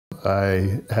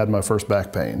I had my first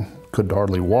back pain. Could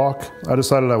hardly walk. I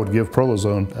decided I would give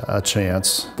prolozone a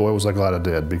chance. Boy, was I glad I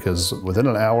did, because within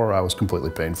an hour I was completely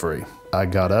pain-free. I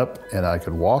got up and I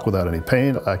could walk without any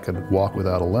pain. I could walk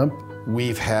without a limp.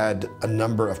 We've had a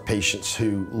number of patients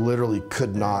who literally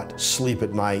could not sleep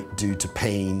at night due to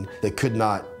pain. They could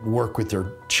not work with their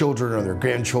children or their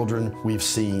grandchildren. We've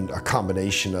seen a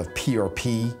combination of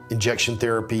PRP injection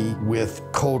therapy with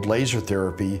cold laser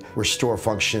therapy restore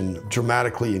function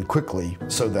dramatically and quickly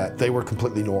so that they were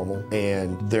completely normal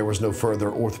and there was no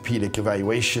further orthopedic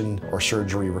evaluation or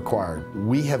surgery required.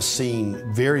 We have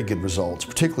seen very good results,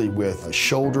 particularly with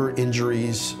shoulder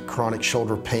injuries, chronic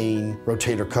shoulder pain,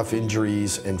 rotator cuff injuries,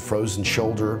 and frozen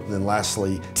shoulder, and then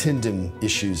lastly, tendon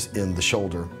issues in the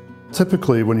shoulder.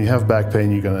 Typically, when you have back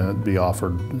pain, you're going to be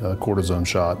offered a cortisone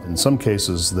shot. In some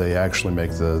cases, they actually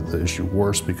make the issue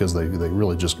worse because they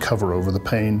really just cover over the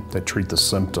pain. They treat the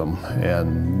symptom,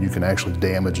 and you can actually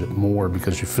damage it more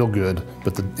because you feel good,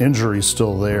 but the injury is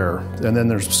still there. And then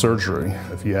there's surgery.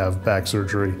 If you have back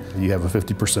surgery, you have a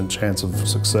 50% chance of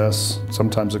success.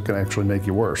 Sometimes it can actually make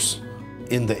you worse.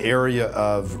 In the area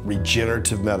of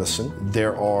regenerative medicine,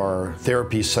 there are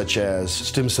therapies such as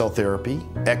stem cell therapy,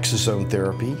 exosome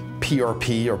therapy,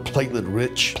 PRP or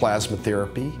platelet-rich plasma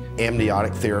therapy,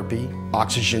 amniotic therapy,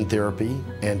 oxygen therapy,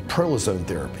 and prolozone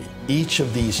therapy. Each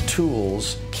of these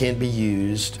tools can be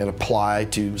used and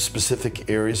applied to specific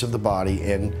areas of the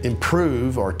body and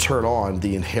improve or turn on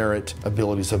the inherent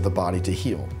abilities of the body to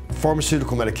heal.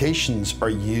 Pharmaceutical medications are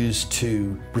used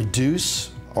to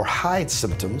reduce or hide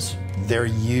symptoms. They're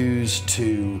used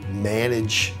to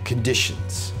manage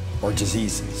conditions or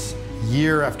diseases.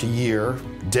 Year after year,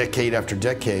 decade after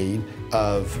decade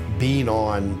of being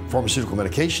on pharmaceutical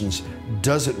medications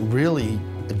doesn't really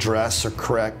address or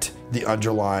correct the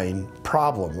underlying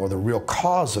problem or the real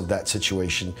cause of that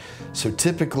situation. So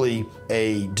typically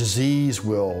a disease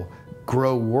will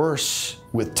grow worse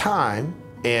with time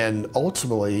and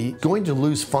ultimately going to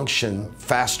lose function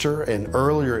faster and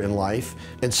earlier in life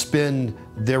and spend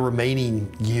their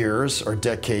remaining years or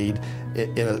decade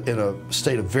in a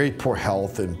state of very poor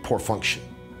health and poor function.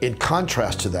 In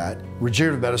contrast to that,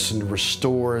 regenerative medicine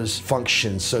restores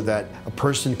function so that a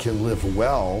person can live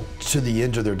well to the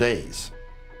end of their days.